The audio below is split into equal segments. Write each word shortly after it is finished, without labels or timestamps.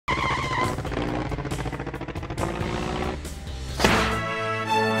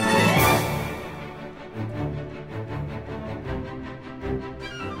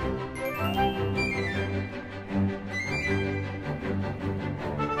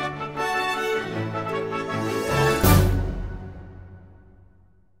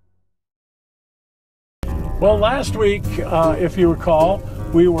Well, last week, if you recall,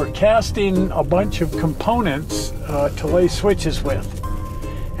 we were casting a bunch of components to lay switches with.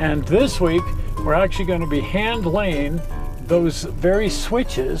 And this week, we're actually going to be hand laying those very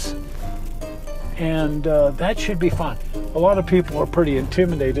switches, and that should be fun. A lot of people are pretty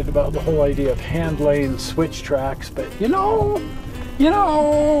intimidated about the whole idea of hand laying switch tracks, but you know,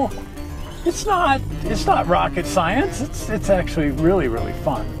 it's not rocket science. It's actually really, really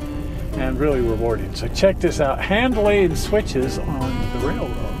fun and really rewarding. So check this out, hand laying switches on the railroad.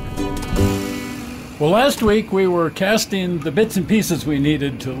 Well, last week we were casting the bits and pieces we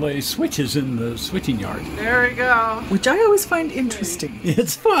needed to lay switches in the switching yard. There we go. Which I always find interesting.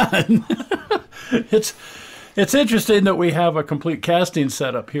 It's fun. It's interesting that we have a complete casting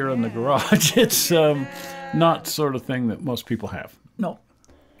setup here in the garage. It's not sort of thing that most people have. No.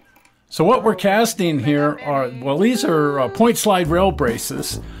 So what we're casting here are, well, these are point slide rail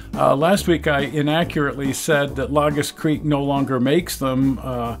braces. Last week I inaccurately said that Llagas Creek no longer makes them.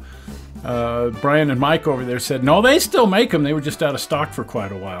 Brian and Mike over there said, no, they still make them. They were just out of stock for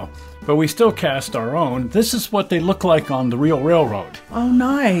quite a while. But we still cast our own. This is what they look like on the real railroad. Oh,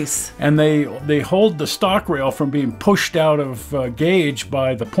 nice. And they hold the stock rail from being pushed out of gauge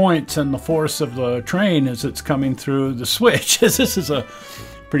by the points and the force of the train as it's coming through the switch. This is a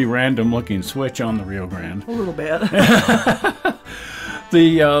pretty random looking switch on the Rio Grande. A little bit.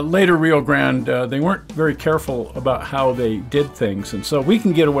 The later Rio Grande, they weren't very careful about how they did things, and so we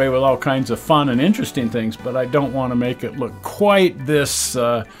can get away with all kinds of fun and interesting things, but I don't want to make it look quite this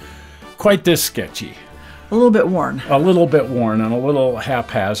sketchy. A little bit worn. A little bit worn and a little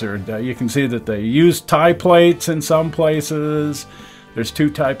haphazard. You can see that they use tie plates in some places. There's 2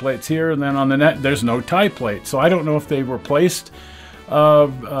 tie plates here, and then on the net there's no tie plate. So I don't know if they replaced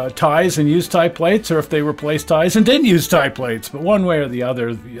ties and used tie plates, or if they replaced ties and didn't use tie plates, but one way or the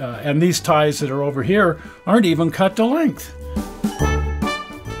other. And these ties that are over here aren't even cut to length.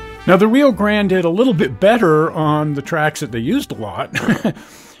 Now the Rio Grande did a little bit better on the tracks that they used a lot.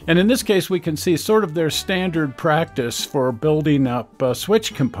 And in this case we can see sort of their standard practice for building up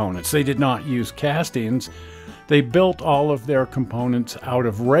switch components. They did not use castings. They built all of their components out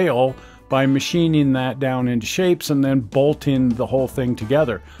of rail by machining that down into shapes and then bolting the whole thing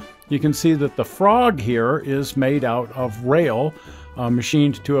together. You can see that the frog here is made out of rail,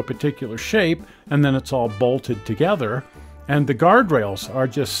 machined to a particular shape, and then it's all bolted together. And the guardrails are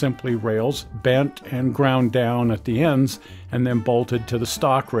just simply rails bent and ground down at the ends and then bolted to the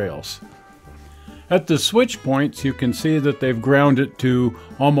stock rails. At the switch points, you can see that they've ground it to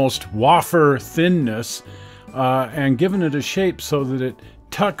almost wafer thinness and given it a shape so that it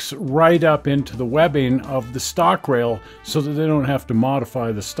tucks right up into the webbing of the stock rail so that they don't have to modify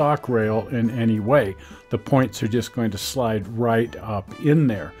the stock rail in any way. The points are just going to slide right up in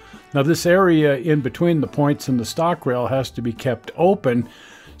there. Now this area in between the points and the stock rail has to be kept open,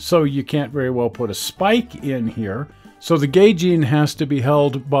 so you can't very well put a spike in here. So the gauging has to be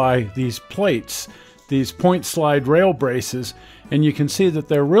held by these plates, these point slide rail braces, and you can see that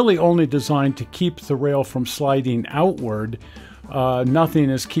they're really only designed to keep the rail from sliding outward. Nothing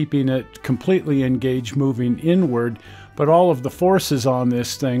is keeping it completely engaged moving inward, but all of the forces on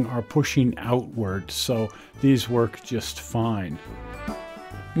this thing are pushing outward, so these work just fine.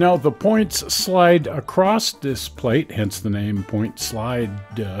 Now the points slide across this plate, hence the name point slide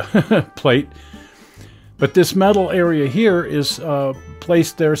plate, but this metal area here is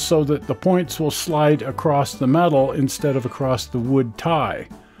placed there so that the points will slide across the metal instead of across the wood tie.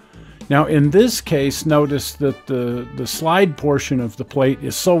 Now in this case, notice that the slide portion of the plate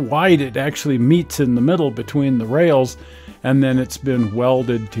is so wide it actually meets in the middle between the rails, and then it's been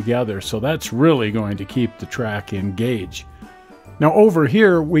welded together. So that's really going to keep the track in gauge. Now over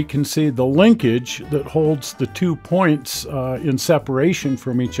here we can see the linkage that holds the 2 points in separation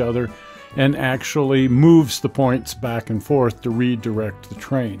from each other and actually moves the points back and forth to redirect the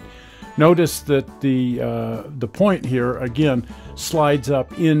train. Notice that the point here, again, slides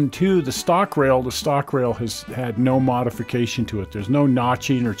up into the stock rail. The stock rail has had no modification to it. There's no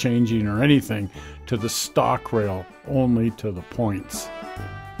notching or changing or anything to the stock rail, only to the points.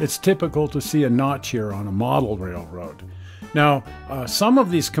 It's typical to see a notch here on a model railroad. Now, some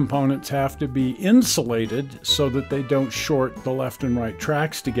of these components have to be insulated so that they don't short the left and right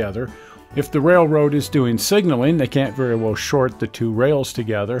tracks together. If the railroad is doing signaling, they can't very well short the 2 rails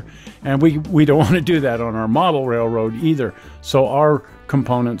together, and we don't want to do that on our model railroad either. So our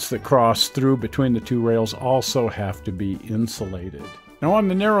components that cross through between the 2 rails also have to be insulated. Now on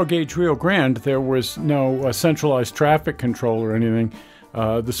the narrow gauge Rio Grande, there was no centralized traffic control or anything.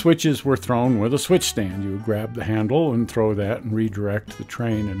 The switches were thrown with a switch stand. You would grab the handle and throw that and redirect the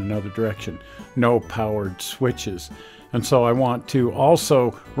train in another direction. No powered switches. And so I want to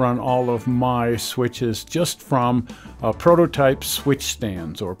also run all of my switches just from prototype switch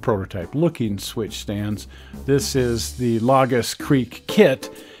stands, or prototype looking switch stands. This is the Llagas Creek kit,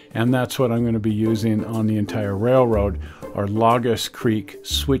 and that's what I'm going to be using on the entire railroad, are Llagas Creek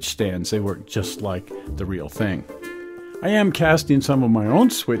switch stands. They work just like the real thing. I am casting some of my own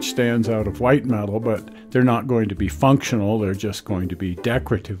switch stands out of white metal, but they're not going to be functional. They're just going to be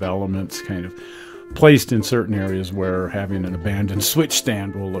decorative elements, kind of placed in certain areas where having an abandoned switch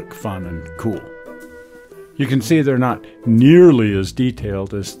stand will look fun and cool. You can see they're not nearly as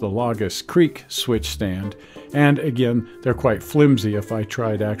detailed as the Llagas Creek switch stand, and again, they're quite flimsy. If I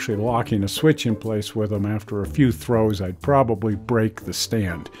tried actually locking a switch in place with them, after a few throws, I'd probably break the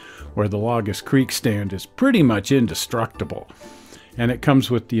stand, where the Llagas Creek stand is pretty much indestructible. And it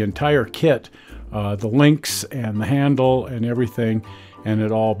comes with the entire kit, the links and the handle and everything, and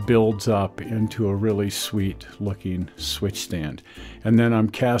it all builds up into a really sweet looking switch stand. And then I'm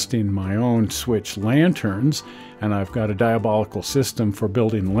casting my own switch lanterns, and I've got a diabolical system for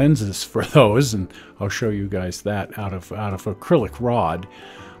building lenses for those, and I'll show you guys that out of acrylic rod.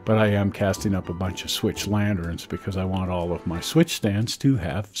 But I am casting up a bunch of switch lanterns because I want all of my switch stands to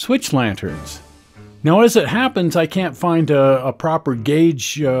have switch lanterns. Now, as it happens, I can't find a proper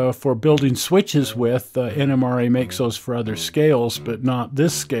gauge for building switches with. NMRA makes those for other scales, but not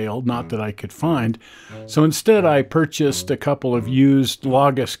this scale, not that I could find. So instead, I purchased a couple of used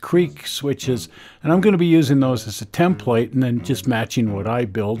Llagas Creek switches, and I'm going to be using those as a template and then just matching what I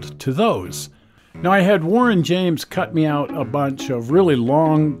build to those. Now, I had Warren James cut me out a bunch of really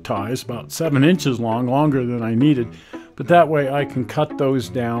long ties, about 7 inches long, longer than I needed. But that way I can cut those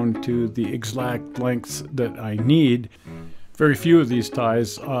down to the exact lengths that I need. Very few of these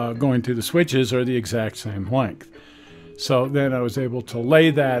ties going to the switches are the exact same length. So then I was able to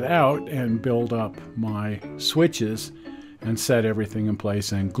lay that out and build up my switches and set everything in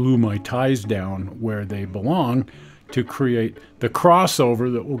place and glue my ties down where they belong to create the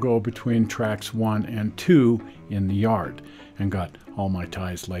crossover that will go between tracks 1 and 2 in the yard. And got all my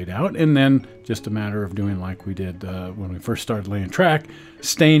ties laid out, and then just a matter of doing like we did when we first started laying track,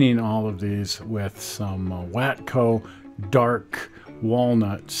 staining all of these with some Watco dark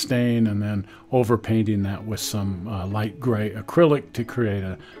walnut stain, and then overpainting that with some light gray acrylic to create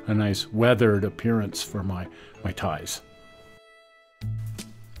a nice weathered appearance for my ties.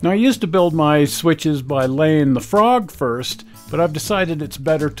 Now, I used to build my switches by laying the frog first, but I've decided it's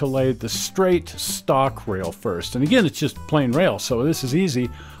better to lay the straight stock rail first. And again, it's just plain rail, so this is easy.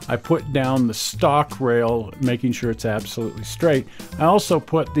 I put down the stock rail, making sure it's absolutely straight. I also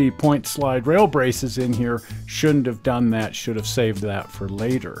put the point slide rail braces in here. Shouldn't have done that, should have saved that for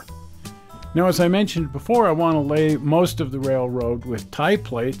later. Now, as I mentioned before, I want to lay most of the railroad with tie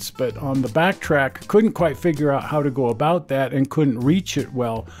plates, but on the backtrack, couldn't quite figure out how to go about that and couldn't reach it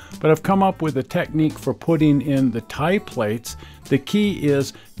well. But I've come up with a technique for putting in the tie plates. The key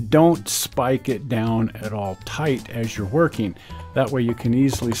is don't spike it down at all tight as you're working. That way you can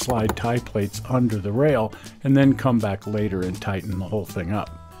easily slide tie plates under the rail and then come back later and tighten the whole thing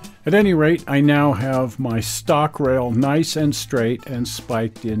up. At any rate, I now have my stock rail nice and straight and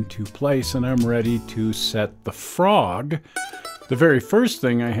spiked into place, and I'm ready to set the frog. The very first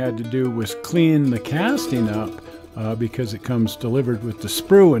thing I had to do was clean the casting up because it comes delivered with the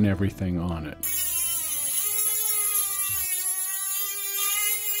sprue and everything on it.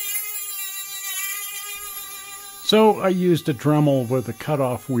 So I used a Dremel with a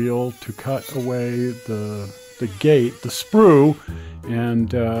cutoff wheel to cut away the gate, the sprue, and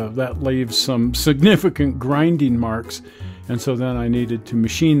that leaves some significant grinding marks. And so then I needed to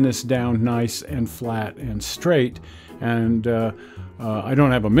machine this down nice and flat and straight. And I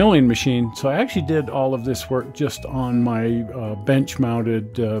don't have a milling machine, so I actually did all of this work just on my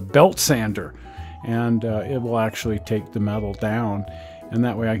bench-mounted belt sander. And it will actually take the metal down, and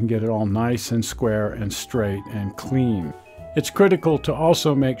that way I can get it all nice and square and straight and clean. It's critical to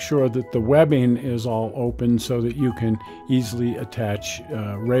also make sure that the webbing is all open so that you can easily attach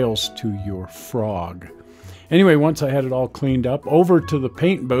rails to your frog. Anyway, once I had it all cleaned up, over to the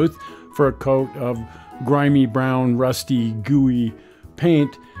paint booth for a coat of grimy brown, rusty, gooey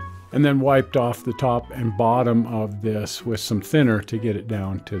paint, and then wiped off the top and bottom of this with some thinner to get it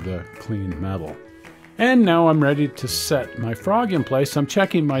down to the clean metal. And now I'm ready to set my frog in place. I'm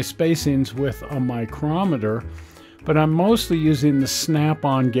checking my spacings with a micrometer. but I'm mostly using the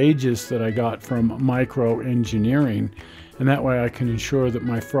snap-on gauges that I got from Micro Engineering, and that way I can ensure that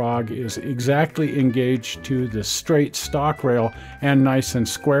my frog is exactly engaged to the straight stock rail and nice and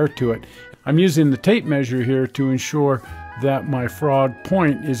square to it. I'm using the tape measure here to ensure that my frog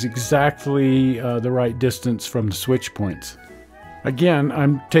point is exactly the right distance from the switch points. Again,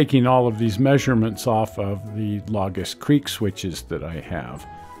 I'm taking all of these measurements off of the Llagas Creek switches that I have.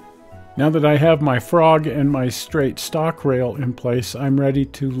 Now that I have my frog and my straight stock rail in place, I'm ready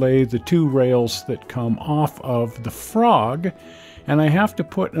to lay the two rails that come off of the frog. And I have to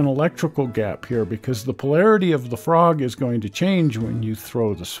put an electrical gap here because the polarity of the frog is going to change when you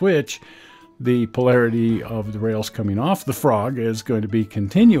throw the switch. The polarity of the rails coming off the frog is going to be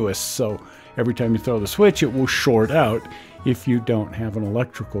continuous, so every time you throw the switch it will short out if you don't have an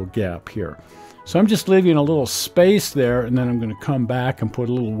electrical gap here. So I'm just leaving a little space there, and then I'm going to come back and put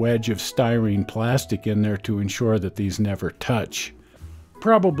a little wedge of styrene plastic in there to ensure that these never touch.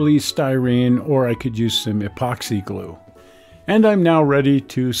 Probably styrene, or I could use some epoxy glue. And I'm now ready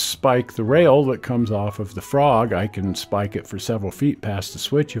to spike the rail that comes off of the frog. I can spike it for several feet past the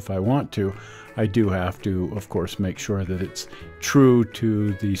switch if I want to. I do have to, of course, make sure that it's true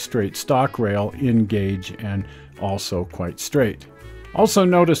to the straight stock rail, in gauge, and also quite straight. Also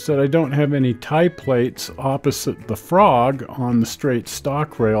notice that I don't have any tie plates opposite the frog on the straight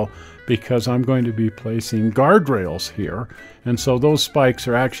stock rail because I'm going to be placing guardrails here, and so those spikes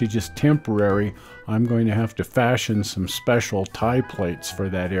are actually just temporary. I'm going to have to fashion some special tie plates for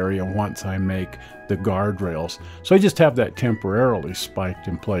that area once I make the guardrails. So I just have that temporarily spiked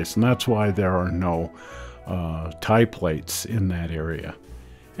in place, and that's why there are no tie plates in that area.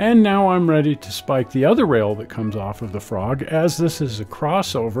 And now I'm ready to spike the other rail that comes off of the frog. As this is a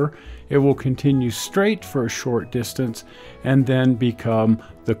crossover, it will continue straight for a short distance and then become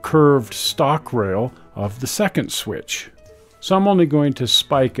the curved stock rail of the second switch. So I'm only going to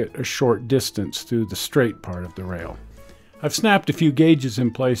spike it a short distance through the straight part of the rail. I've snapped a few gauges in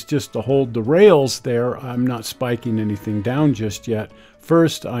place just to hold the rails there. I'm not spiking anything down just yet.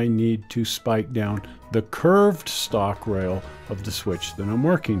 First, I need to spike down the curved stock rail of the switch that I'm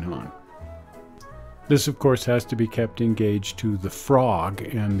working on. This, of course, has to be kept engaged to the frog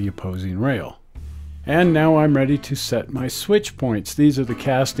and the opposing rail. And now I'm ready to set my switch points. These are the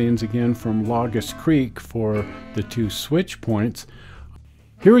castings, again, from Llagas Creek for the two switch points.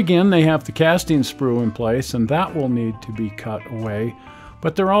 Here again, they have the casting sprue in place, and that will need to be cut away.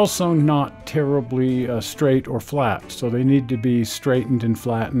 But they're also not terribly straight or flat, so they need to be straightened and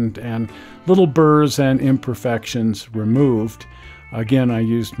flattened and little burrs and imperfections removed. Again, I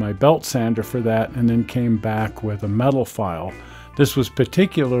used my belt sander for that and then came back with a metal file. This was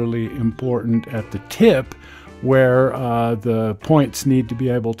particularly important at the tip where the points need to be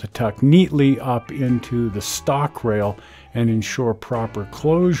able to tuck neatly up into the stock rail and ensure proper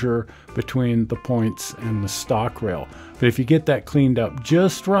closure between the points and the stock rail. But if you get that cleaned up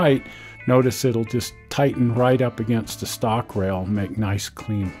just right, notice it'll just tighten right up against the stock rail and make nice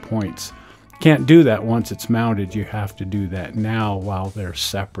clean points. Can't do that once it's mounted. You have to do that now while they're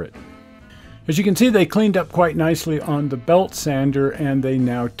separate. As you can see, they cleaned up quite nicely on the belt sander, and they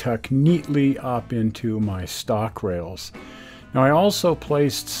now tuck neatly up into my stock rails. Now I also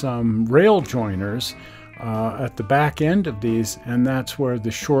placed some rail joiners at the back end of these, and that's where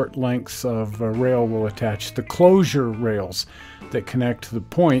the short lengths of rail will attach the closure rails that connect the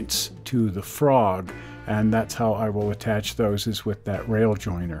points to the frog, and that's how I will attach those, is with that rail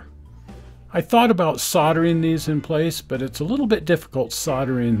joiner. I thought about soldering these in place, but it's a little bit difficult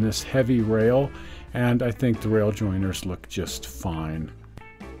soldering this heavy rail, and I think the rail joiners look just fine.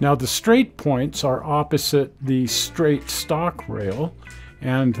 Now the straight points are opposite the straight stock rail,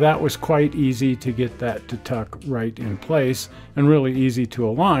 and that was quite easy to get that to tuck right in place, and really easy to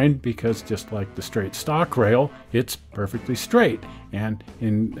align because just like the straight stock rail, it's perfectly straight and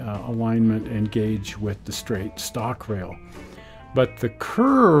in alignment and gauge with the straight stock rail. But the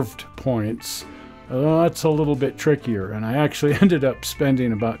curved points, that's a little bit trickier, and I actually ended up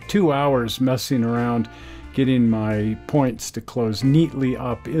spending about 2 hours messing around getting my points to close neatly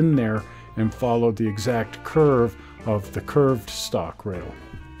up in there and follow the exact curve of the curved stock rail.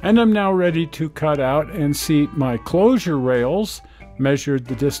 And I'm now ready to cut out and seat my closure rails, measured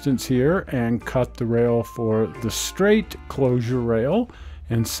the distance here, and cut the rail for the straight closure rail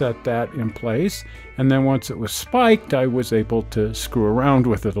and set that in place. And then once it was spiked, I was able to screw around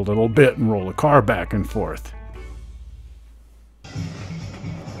with it a little bit and roll the car back and forth.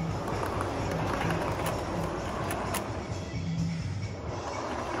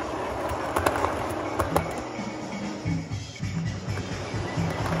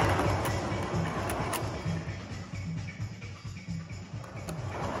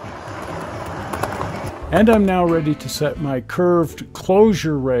 And I'm now ready to set my curved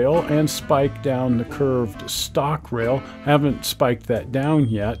closure rail and spike down the curved stock rail. I haven't spiked that down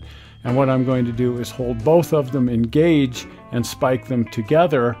yet. And what I'm going to do is hold both of them engaged and spike them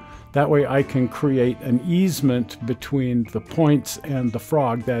together. That way I can create an easement between the points and the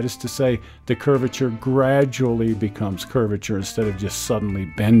frog. That is to say, the curvature gradually becomes curvature instead of just suddenly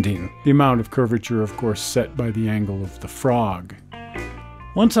bending. The amount of curvature, of course, set by the angle of the frog.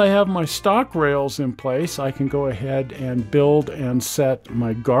 Once I have my stock rails in place, I can go ahead and build and set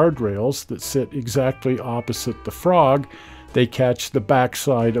my guardrails that sit exactly opposite the frog. They catch the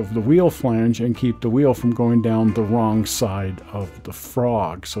backside of the wheel flange and keep the wheel from going down the wrong side of the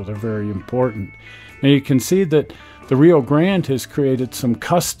frog. So they're very important. Now you can see that the Rio Grande has created some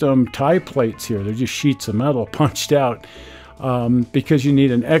custom tie plates here. They're just sheets of metal punched out because you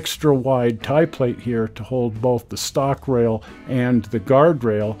need an extra wide tie plate here to hold both the stock rail and the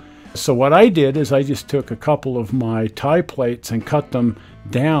guardrail. So what I did is I just took a couple of my tie plates and cut them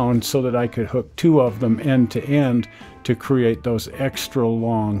down so that I could hook two of them end to end to create those extra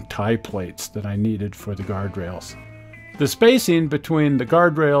long tie plates that I needed for the guardrails. The spacing between the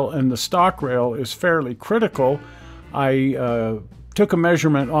guardrail and the stock rail is fairly critical. I took a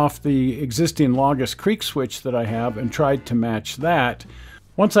measurement off the existing Llagas Creek switch that I have and tried to match that.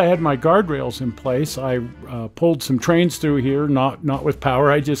 Once I had my guardrails in place, I pulled some trains through here, not with power.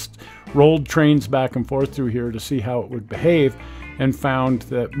 I just rolled trains back and forth through here to see how it would behave, and found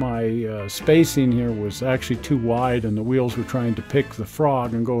that my spacing here was actually too wide and the wheels were trying to pick the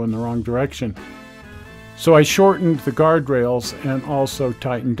frog and go in the wrong direction. So I shortened the guardrails and also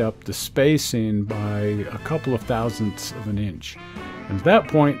tightened up the spacing by a couple of thousandths of an inch. And at that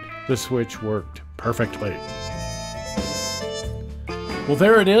point, the switch worked perfectly. Well,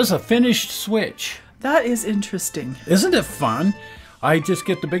 there it is, a finished switch. That is interesting. Isn't it fun? I just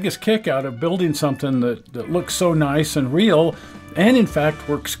get the biggest kick out of building something that looks so nice and real, and in fact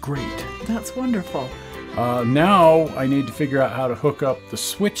works great. That's wonderful. Now I need to figure out how to hook up the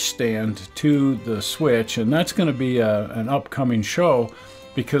switch stand to the switch, and that's going to be an upcoming show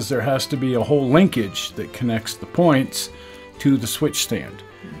because there has to be a whole linkage that connects the points to the switch stand.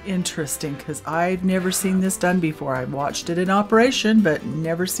 Interesting, because I've never seen this done before. I've watched it in operation, but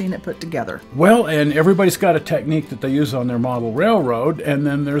never seen it put together. Well, and everybody's got a technique that they use on their model railroad, and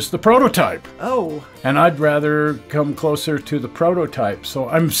then there's the prototype. Oh. And I'd rather come closer to the prototype, so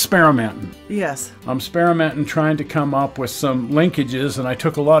I'm experimenting. Yes. I'm experimenting, trying to come up with some linkages, and I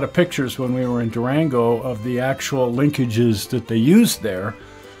took a lot of pictures when we were in Durango of the actual linkages that they used there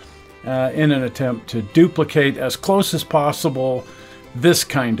in an attempt to duplicate as close as possible this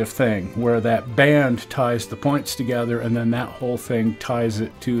kind of thing, where that band ties the points together and then that whole thing ties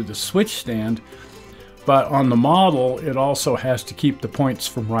it to the switch stand. But on the model, it also has to keep the points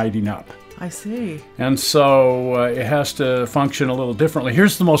from riding up. I see. And so it has to function a little differently.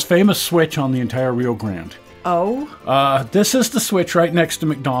 Here's the most famous switch on the entire Rio Grande. Oh? This is the switch right next to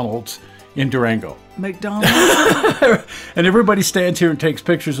McDonald's in Durango. McDonald's? And everybody stands here and takes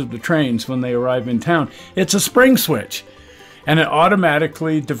pictures of the trains when they arrive in town. It's a spring switch. And it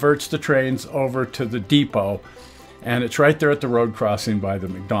automatically diverts the trains over to the depot. And it's right there at the road crossing by the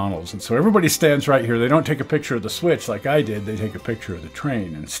McDonald's. And so everybody stands right here. They don't take a picture of the switch like I did. They take a picture of the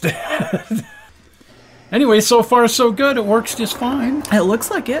train instead. Anyway, so far so good. It works just fine. It looks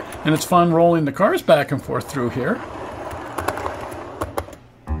like it. And it's fun rolling the cars back and forth through here.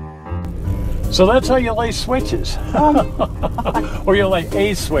 So that's how you lay switches. Or you lay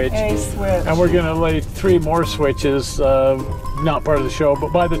a switch. A switch. And we're going to lay 3 more switches, not part of the show,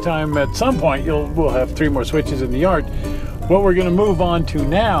 but by the time at some point we'll have 3 more switches in the yard. What we're going to move on to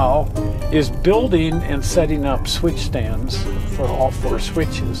now is building and setting up switch stands for all 4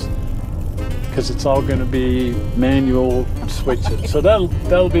 switches, because it's all going to be manual switches. So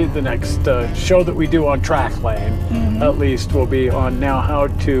that'll be the next show that we do on track laying. At least will be on now how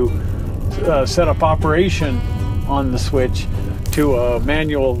to set up operation on the switch to a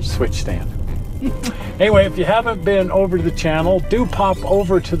manual switch stand. Anyway, if you haven't been over to the channel, do pop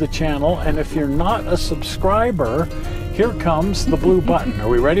over to the channel, and if you're not a subscriber, here comes the blue button. Are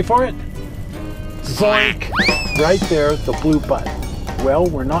we ready for it? Zoink! Right there, the blue button. Well,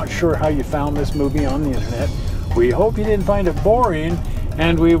 we're not sure how you found this movie on the internet. We hope you didn't find it boring,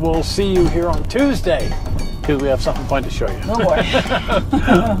 and we will see you here on Tuesday, because we have something fun to show you. Oh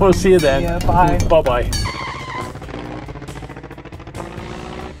boy. We'll see you then. Yeah, bye. Bye-bye.